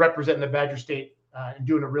as well, representing the Badger State and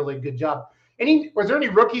doing a really good job. Was there any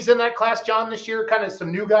rookies in that class, John, this year? Kind of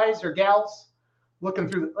some new guys or gals looking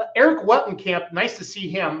through. Eric Wettenkamp, nice to see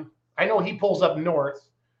him. I know he pulls up north.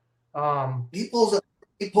 He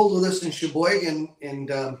pulled with us in Sheboygan,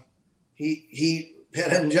 and he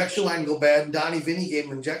had an injection line go bad. And Donnie Vinny gave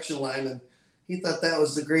him an injection line, and he thought that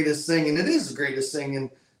was the greatest thing, and it is the greatest thing.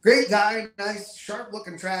 And great guy, nice,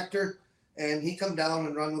 sharp-looking tractor, and he come down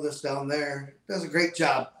and run with us down there. Does a great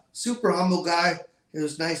job. Super humble guy. It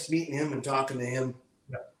was nice meeting him and talking to him.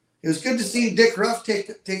 Yeah. It was good to see Dick Ruff take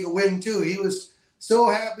a win too. He was so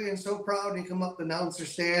happy and so proud. He come up the announcer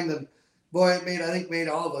stand, and boy, it made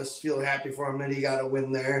all of us feel happy for him that he got a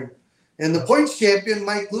win there. And the points champion,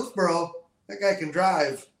 Mike Loughborough, that guy can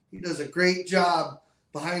drive. He does a great job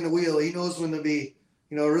behind the wheel. He knows when to be,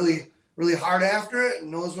 you know, really, really hard after it, and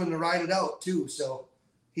knows when to ride it out too. So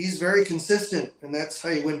he's very consistent, and that's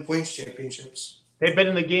how you win points championships. They've been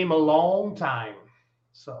in the game a long time.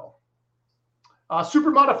 So,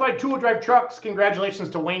 super modified two-wheel drive trucks.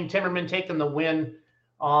 Congratulations to Wayne Timmerman taking the win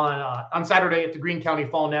on Saturday at the Greene County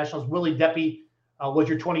Fall Nationals. Willie Deppie was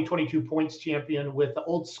your 2022 points champion with the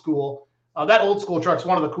old school. That old school truck's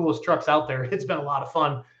one of the coolest trucks out there. It's been a lot of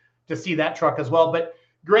fun to see that truck as well. But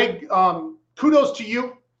Greg, kudos to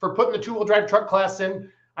you for putting the two-wheel drive truck class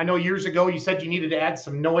in. I know years ago you said you needed to add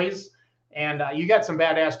some noise. And you got some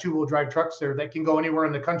badass two-wheel drive trucks there that can go anywhere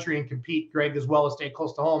in the country and compete, Greg, as well as stay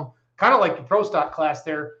close to home. Kind of like the Pro Stock class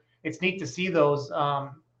there. It's neat to see those.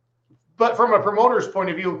 But from a promoter's point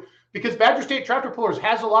of view, because Badger State Tractor Pullers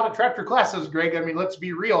has a lot of tractor classes, Greg. I mean, let's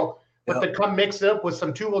be real. But they come mixed up with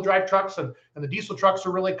some two-wheel drive trucks, and the diesel trucks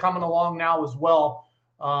are really coming along now as well.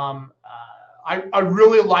 I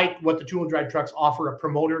really like what the two-wheel drive trucks offer a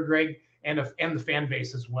promoter, Greg, and the fan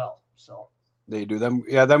base as well. So they do them.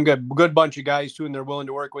 Yeah, them good bunch of guys too, and they're willing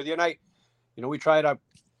to work with you. And we try to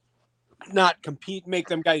not compete, make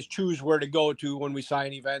them guys choose where to go to when we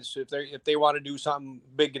sign events. If they want to do something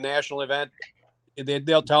big national event,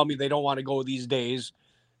 they'll tell me they don't want to go these days,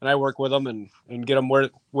 and I work with them and get them where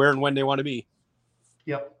and when they want to be.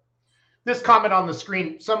 Yep. This comment on the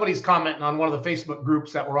screen, somebody's commenting on one of the Facebook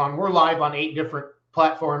groups that we're on. We're live on 8 different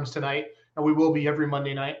platforms tonight, and we will be every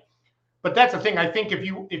Monday night. But that's the thing. I think if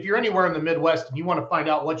you're anywhere in the Midwest and you want to find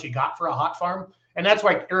out what you got for a hot farm, and that's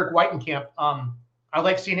why Eric Whitenkamp, I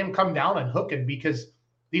like seeing him come down and hooking, because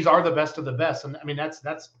these are the best of the best. And I mean, that's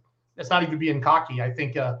not even being cocky. I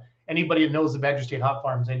think anybody that knows the Badger State hot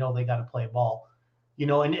farms, they know they got to play ball,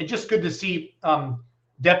 and it's just good to see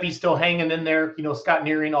Deppy still hanging in there, Scott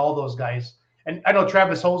Nearing, all those guys. And I know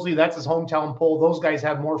Travis Hosley, that's his hometown pole. Those guys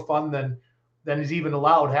have more fun than is even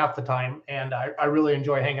allowed half the time. And I really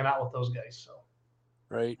enjoy hanging out with those guys. So,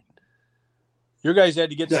 right. Your guys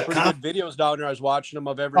had to get some pretty good videos down there. I was watching them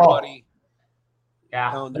of everybody.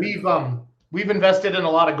 Yeah, we've invested in a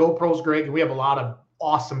lot of GoPros, Greg, and we have a lot of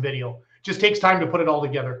awesome video. Just takes time to put it all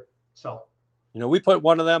together. So, we put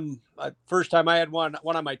one of them. First time I had one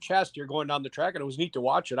on my chest here going down the track, and it was neat to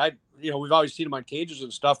watch it. We've always seen them on cages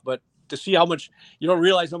and stuff, but to see how much, you don't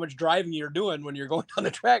realize how much driving you're doing when you're going down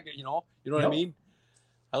the track. You know what I mean?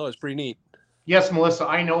 I thought it was pretty neat. Yes, Melissa,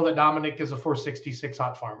 I know that Dominic is a 466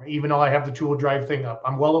 hot farmer, even though I have the two-wheel drive thing up.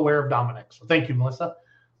 I'm well aware of Dominic. So thank you, Melissa.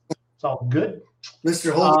 It's all good.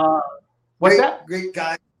 Mr. Holt, what's that? Great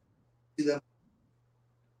guy.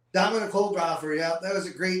 Dominic Holdroffer, yeah, that was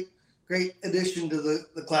a great addition to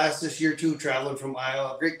the class this year too, traveling from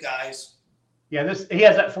Iowa. Great guys. Yeah, he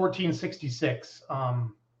has that 1466.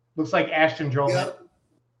 Looks like Ashton drove it.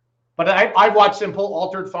 But I watched him pull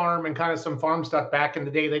Altered Farm and kind of some farm stuff back in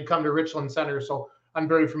the day. They'd come to Richland Center, so I'm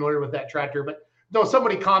very familiar with that tractor. But no,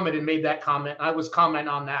 somebody commented and made that comment. I was commenting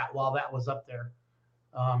on that while that was up there.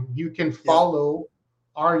 You can follow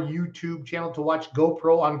our YouTube channel to watch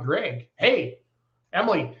GoPro on Greg. Hey,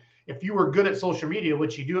 Emily, if you were good at social media,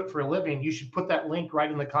 which you do it for a living, you should put that link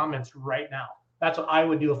right in the comments right now. That's what I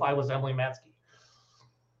would do if I was Emily Matzke.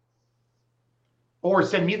 Or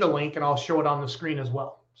send me the link and I'll show it on the screen as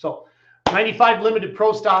well. So 95 Limited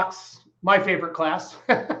Pro Stocks, my favorite class.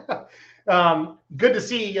 Good to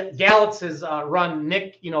see Gallitz has run.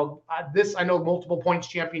 Nick, this, I know, multiple points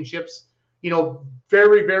championships,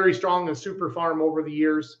 very, very strong in Super Farm over the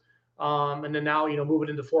years. And then now, moving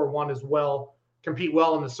into 4-1 as well, compete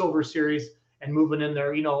well in the Silver Series and moving in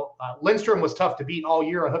there. Lindstrom was tough to beat all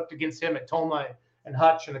year. I hooked against him at Toma and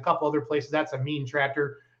Hutch and a couple other places. That's a mean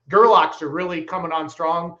tractor. Gerlachs are really coming on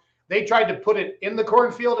strong. They tried to put it in the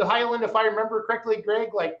cornfield at Highland, if I remember correctly,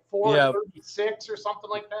 Greg, like 436 or something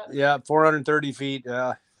like that. Yeah, 430 feet.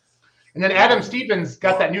 Yeah. And then Adam Stevens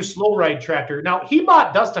got that new slow ride tractor. Now, he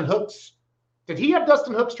bought Dustin Hook's. Did he have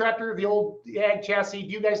Dustin Hook's tractor, the old ag chassis? Do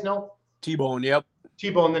you guys know? T-Bone, yep.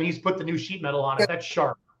 T-Bone, then he's put the new sheet metal on it. That's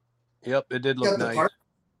sharp. Yep, it did look nice.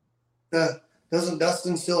 Doesn't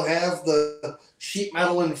Dustin still have the sheet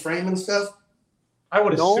metal and frame and stuff? I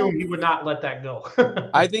would assume he would not let that go.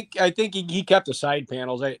 I think he kept the side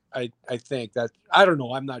panels. I think that, I don't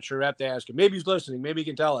know. I'm not sure. I have to ask him. Maybe he's listening. Maybe he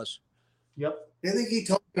can tell us. Yep. I think he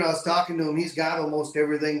told me when I was talking to him, he's got almost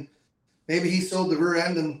everything. Maybe he sold the rear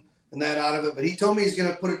end and that out of it, but he told me he's going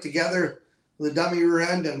to put it together with a dummy rear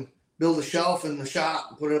end and build a shelf in the shop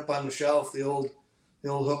and put it up on the shelf, the old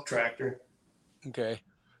hook tractor. Okay.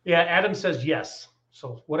 Yeah, Adam says yes.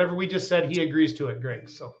 So whatever we just said, he agrees to it, Greg.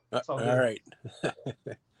 So that's all right.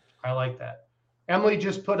 I like that. Emily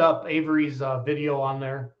just put up Avery's video on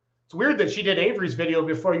there. It's weird that she did Avery's video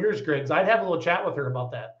before yours, Greg. I'd have a little chat with her about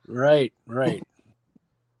that. Right.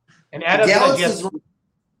 And Adam said yes.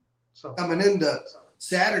 So coming into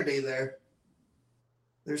Saturday there,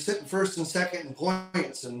 they're sitting first and second in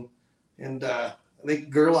points, and I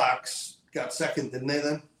think Gerlachs got second, didn't they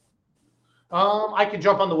then? I could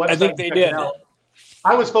jump on the website. I think they did.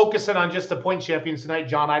 I was focusing on just the point champions tonight,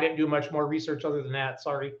 John. I didn't do much more research other than that.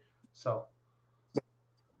 Sorry. So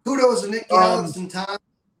kudos to Nick Gallitz and Tom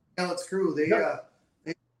Gallitz crew.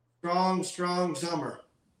 They strong summer.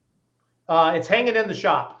 It's hanging in the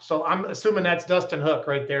shop. So I'm assuming that's Dustin Hook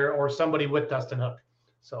right there, or somebody with Dustin Hook.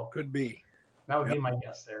 So could be. That would be my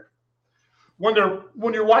guess there. When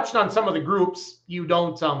you're watching on some of the groups, you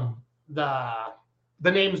don't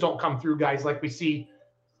the names don't come through, guys, like we see.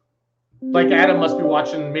 Like Adam must be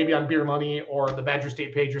watching maybe on Beer Money or the Badger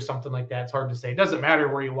State page or something like that. It's hard to say. It doesn't matter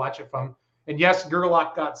where you watch it from. And yes,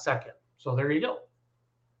 Gerlach got second. So there you go.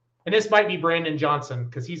 And this might be Brandon Johnson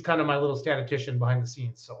because he's kind of my little statistician behind the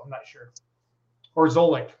scenes, so I'm not sure. Or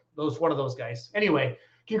Zolik, one of those guys. Anyway,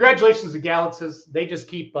 congratulations to Galaxis. They just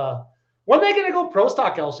keep. When are they going to go pro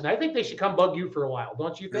stock, Elson? I think they should come bug you for a while,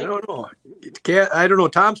 don't you think? I don't know. I don't know.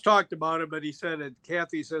 Tom's talked about it, but he said it.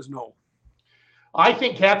 Kathy says no. I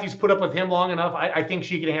think Kathy's put up with him long enough. I think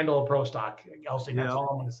she can handle a pro stock, Elsie. That's all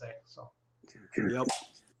I'm going to say. So. Yep.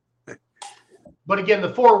 But again,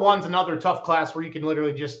 the 4-1's another tough class where you can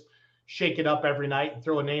literally just shake it up every night and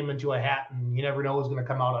throw a name into a hat, and you never know who's going to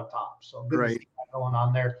come out on top. So good to see that going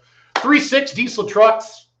on there. 3-6 diesel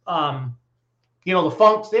trucks. The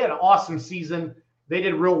Funks, they had an awesome season. They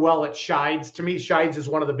did real well at Shides. To me, Shides is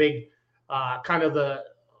one of the big kind of the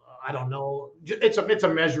I don't know. It's a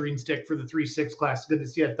measuring stick for the 3-6 class. Good to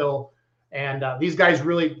see it though. And these guys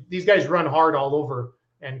run hard all over.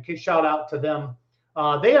 And shout out to them.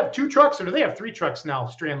 They have 2 trucks, or do they have 3 trucks now,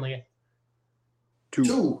 Strandley?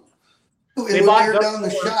 2. They bought down the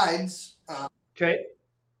Shides. Okay.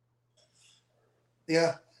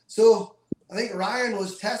 Yeah. So I think Ryan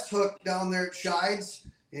was test hook down there at Shides,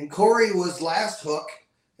 and Corey was last hook,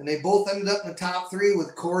 and they both ended up in the top 3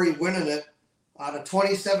 with Corey winning it out of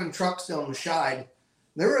 27 trucks down the Shide.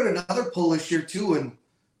 They were at another pull this year too, and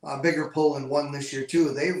a bigger pull and won this year too.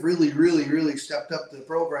 They really, really, really stepped up to the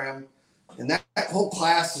program, and that whole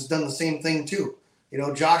class has done the same thing too.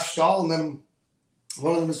 Josh Stahl and them,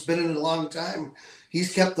 one of them has been in it a long time.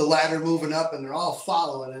 He's kept the ladder moving up, and they're all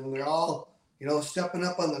following, and they're all stepping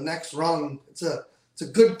up on the next rung. It's a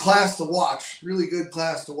good class to watch. Really good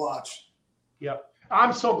class to watch. Yep.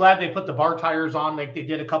 I'm so glad they put the bar tires on like they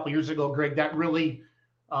did a couple years ago, Greg. That really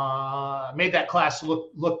made that class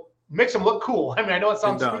makes them look cool. I mean, I know it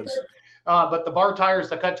sounds stupid, but the bar tires,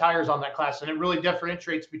 the cut tires on that class, and it really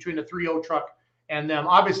differentiates between a 3.0 truck and them.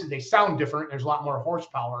 Obviously, they sound different. There's a lot more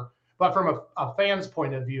horsepower, but from a fan's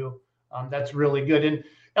point of view, that's really good. And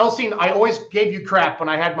Elsine, I always gave you crap when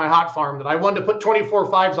I had my hot farm that I wanted to put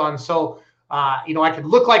 24.5s on, so I could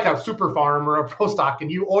look like a super farm or a pro stock. And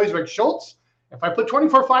you always were like, Schultz, if I put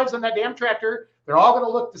 24.5s on that damn tractor, they're all going to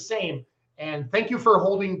look the same. And thank you for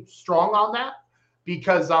holding strong on that,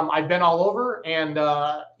 because I've been all over, and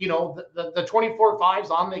the 24.5s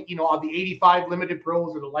on the 85 limited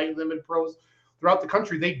pros or the light limited pros throughout the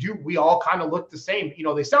country, we all kind of look the same.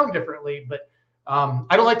 They sound differently, but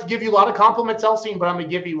I don't like to give you a lot of compliments, Elsine, but I'm going to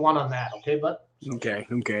give you one on that. Okay, bud?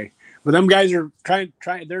 Okay. But them guys are trying.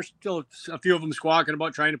 There's still a few of them squawking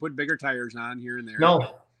about trying to put bigger tires on here and there.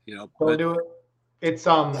 No, don't do it. It's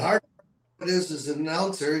the hard part is as an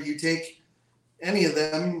announcer, you take any of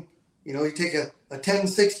them. You take a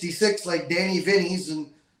 1066 like Danny Vinny's,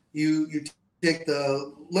 and you take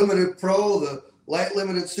the limited pro, the light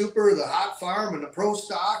limited super, the hot farm, and the pro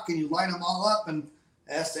stock, and you line them all up and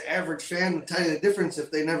ask the average fan to tell you the difference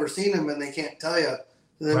if they've never seen them and they can't tell you.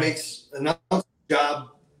 So that makes an announcer's job,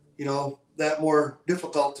 that more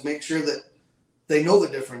difficult to make sure that they know the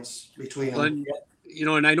difference between them.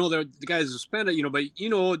 And I know the guys spend it, but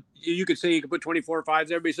you could say you could put 24.5s.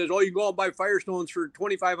 Everybody says, "Oh, you can go out and buy Firestones for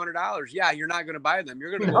 $2,500." Yeah, you're not going to buy them.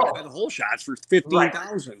 You're going to go buy the whole shots for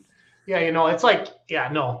 $15,000. Right. Yeah, it's like,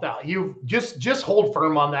 you just hold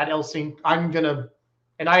firm on that, Elsine.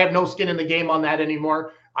 And I have no skin in the game on that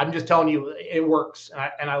anymore. I'm just telling you, it works,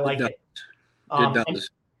 and I like it. It does.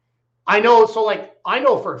 I know. So, I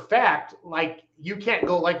know for a fact, you can't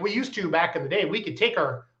go like we used to back in the day. We could take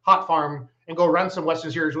our hot farm and go run some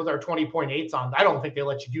Western Series with our 20.8s on. I don't think they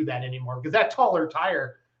let you do that anymore, because that taller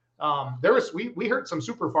tire, we hurt some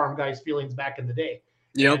super farm guys' feelings back in the day.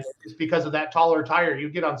 Yep. It's because of that taller tire. You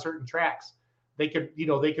get on certain tracks, they can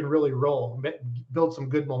really roll, build some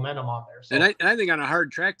good momentum on there. So. And I think on a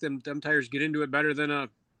hard track, them tires get into it better than a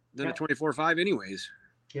 24.5 anyways.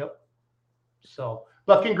 Yep. So,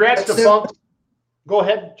 but congrats to Funk. Go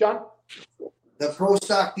ahead, John. The pro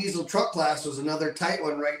stock diesel truck class was another tight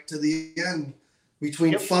one right to the end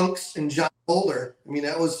between Funks and John Boulder. I mean,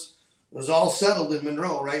 it was all settled in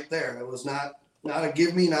Monroe right there. It was not a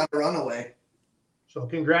give me, not a runaway. So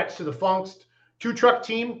congrats to the Funks 2 truck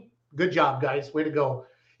team. Good job, guys. Way to go.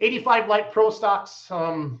 85 light pro stocks.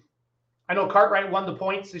 I know Cartwright won the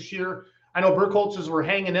points this year. I know Burkholz's were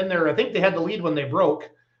hanging in there. I think they had the lead when they broke.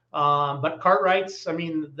 But Cartwright's,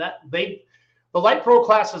 the light pro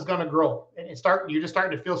class is going to grow, and you're just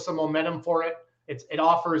starting to feel some momentum for it. It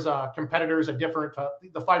offers competitors a different,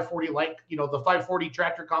 the 540 light, the 540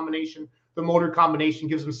 tractor combination, the motor combination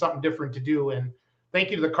gives them something different to do. And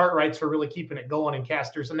thank you to the Cartwrights for really keeping it going in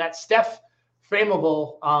casters. And that Steph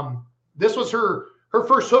Famable, this was her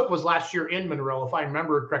first hook was last year in Monroe, if I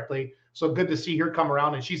remember correctly. So good to see her come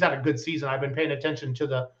around, and she's had a good season. I've been paying attention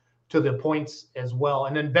to to the points as well.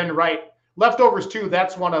 And then Ben Wright, leftovers too.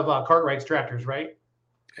 That's one of Cartwright's tractors, right?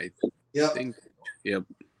 I Yep. think. Yep.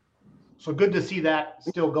 So good to see that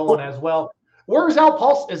still going as well. Where's Al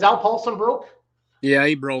Paulson? Is Al Paulson broke? Yeah,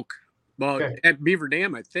 he broke. Well, Okay. at Beaver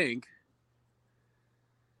Dam, I think.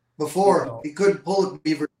 Before he couldn't pull it,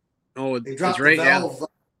 Beaver. Oh, They that's dropped right. the Yeah. valve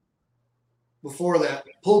before that,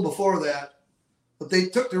 pulled before that, but they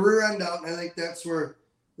took the rear end out, and I think that's where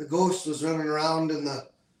the ghost was running around in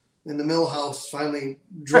the mill house. Finally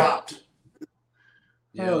dropped.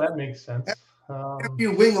 Oh, that makes sense. If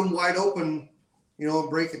you wing them wide open,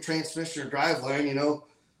 break a transmission or drive line,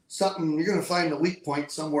 something you're going to find a weak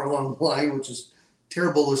point somewhere along the line, which is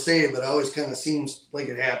terrible to say, but it always kind of seems like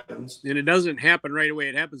it happens. And it doesn't happen right away.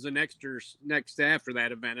 It happens the next after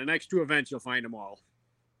that event. The next two events, you'll find them all.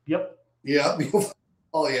 Yep. Yeah.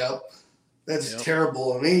 Oh, yeah. That's Yep.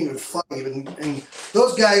 terrible. And it ain't even funny. And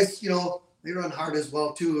those guys, they run hard as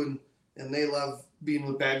well, too. And they love being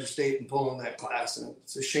with Badger State and pulling that class. And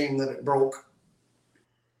it's a shame that it broke.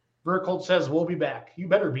 Vercolt says we'll be back. You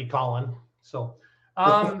better be calling. So,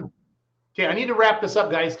 okay, I need to wrap this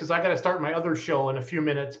up, guys, because I got to start my other show in a few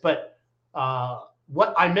minutes. But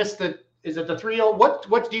what I missed is it the 3.0?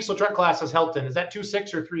 What diesel truck class is Helton? Is that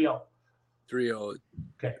 2.6 or 3.0? 3.0.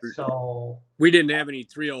 Okay, so We didn't have any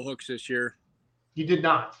 3.0 hooks this year. you did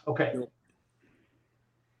not. Okay. Nope.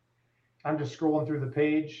 I'm just scrolling through the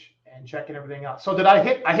page and checking everything out. So did I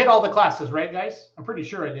hit all the classes, right, guys? I'm pretty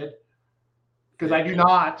sure I did. Because I do I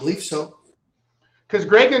not. believe so. Because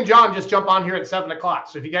Greg and John just jump on here at 7:00.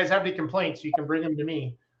 So if you guys have any complaints, you can bring them to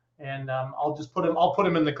me, and I'll put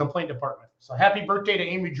them in the complaint department. So happy birthday to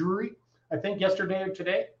Amy Drury, I think yesterday or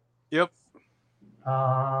today. Yep.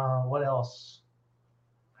 What else?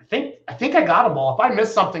 I think I got them all. If I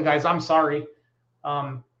missed something, guys, I'm sorry.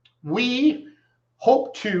 We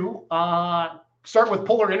hope to start with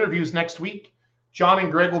Polar interviews next week. John and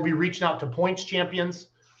Greg will be reaching out to points champions.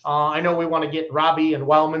 I know we want to get Robbie and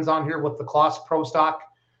Wildman's on here with the Kloss Pro Stock.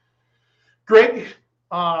 Greg,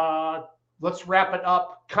 let's wrap it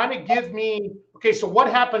up. Kind of give me, okay, so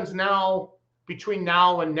what happens now between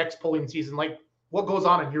now and next pulling season? Like, what goes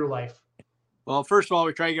on in your life? Well, first of all,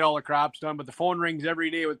 we try to get all the crops done, but the phone rings every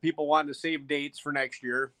day with people wanting to save dates for next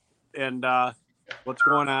year and what's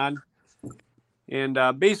going on.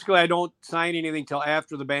 And basically, I don't sign anything till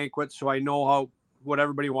after the banquet, so I know what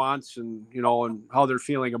everybody wants and and how they're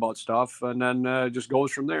feeling about stuff, and then it just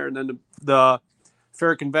goes from there. And then the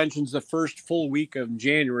fair convention's the first full week of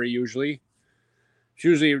January usually. It's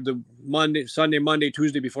usually the Sunday, Monday,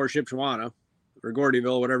 Tuesday before Shipshewana or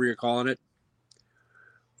Gordyville, whatever you're calling it.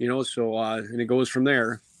 So and it goes from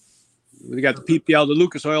there. We got the PPL, the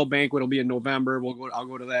Lucas Oil banquet will be in November. I'll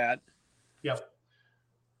go to that. Yep.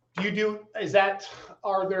 Do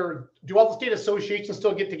all the state associations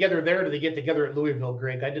still get together there? Or do they get together at Louisville,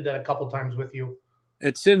 Greg? I did that a couple times with you.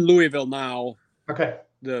 It's in Louisville now. Okay.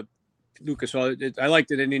 The Lucas Oil, I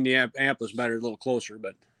liked it in Indianapolis better, a little closer,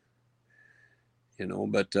 but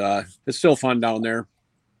it's still fun down there.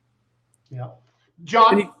 Yeah.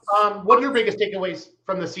 John, what are your biggest takeaways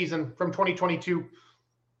from the season from 2022?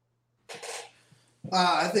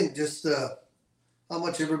 I think just how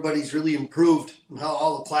much everybody's really improved and how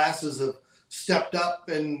all the classes have stepped up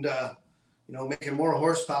and, making more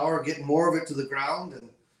horsepower, getting more of it to the ground and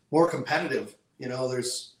more competitive.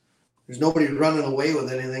 There's nobody running away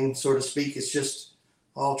with anything, so to speak. It's just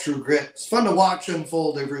all true grit. It's fun to watch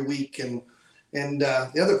unfold every week. And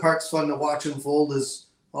the other part's fun to watch unfold is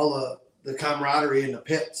all the camaraderie in the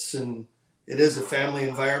pits. And it is a family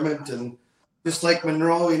environment. And just like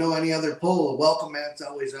Monroe, any other pull, a welcome mat's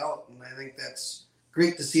always out. And I think that's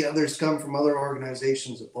great to see others come from other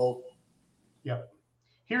organizations that pull. Yep.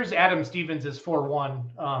 Here's Adam Stevens'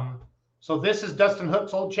 4-1. So this is Dustin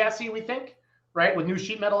Hook's old chassis, we think, right? With new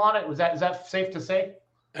sheet metal on it. Is that safe to say?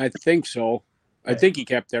 I think so. I think he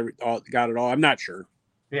kept got it all. I'm not sure.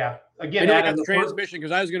 Yeah. Again, I Adam, got the transmission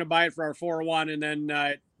because I was going to buy it for our 4-1, and then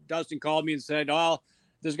Dustin called me and said, "Oh,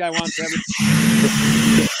 this guy wants everything."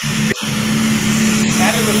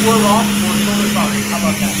 Adam, if we're wrong, we're totally sorry. How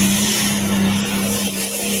about that?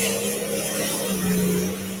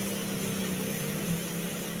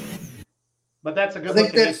 But that's a good I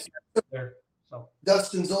think that's there. So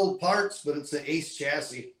Dustin's old parts, but it's an Ace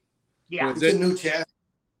chassis. yeah, It's a new chassis.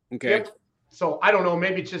 Okay. Yep. So I don't know.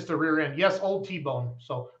 Maybe it's just the rear end. Yes, old T-bone.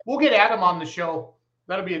 So we'll get Adam on the show.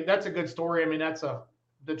 That's a good story. I mean,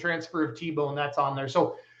 the transfer of T-bone that's on there.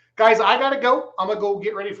 So guys, I gotta go. I'm gonna go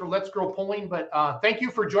get ready for Let's Grow Pulling. But thank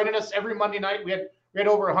you for joining us every Monday night. We had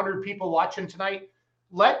over 100 people watching tonight.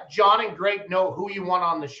 Let John and Greg know who you want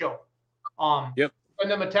on the show. Yep.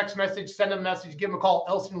 send him a text message, send him a message, give him a call.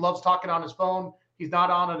 Elston loves talking on his phone. He's not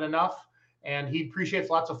on it enough, and he appreciates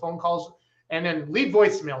lots of phone calls. And then leave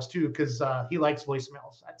voicemails too, because he likes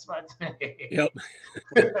voicemails. That's what. Yep.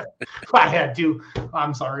 I had to.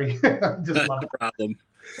 I'm sorry. Just No problem.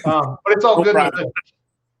 but it's all No good.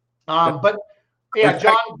 problem. But yeah,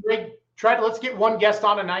 John, Greg, let's get one guest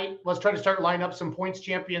on tonight. Let's try to start lining up some points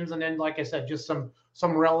champions, and then, like I said, just some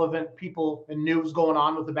relevant people and news going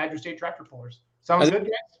on with the Badger State tractor pullers. Sounds good,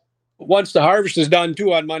 guys? Once the harvest is done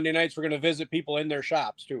too on Monday nights, we're going to visit people in their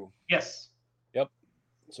shops too. Yes. Yep.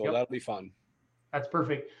 So Yep. that'll be fun. That's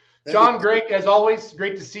perfect. John, Greg, as always,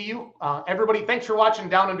 great to see you. Everybody, thanks for watching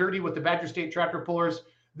Down and Dirty with the Badger State Tractor Pullers.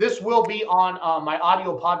 This will be on my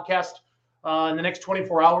audio podcast in the next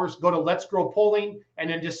 24 hours. Go to Let's Grow Pulling and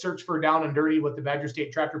then just search for Down and Dirty with the Badger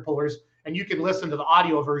State Tractor Pullers, and you can listen to the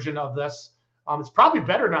audio version of this. It's probably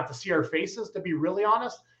better not to see our faces, to be really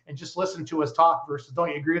honest, and just listen to us talk versus, don't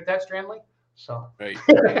you agree with that, Stranley? So Right.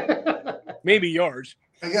 Maybe yours.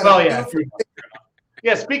 Well, yeah.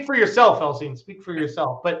 Yeah, speak for yourself, Elsine. Speak for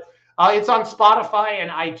yourself. But it's on Spotify and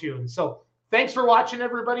iTunes. So thanks for watching,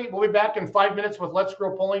 everybody. We'll be back in 5 minutes with Let's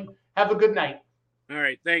Grow Pulling. Have a good night. All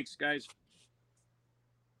right. Thanks, guys.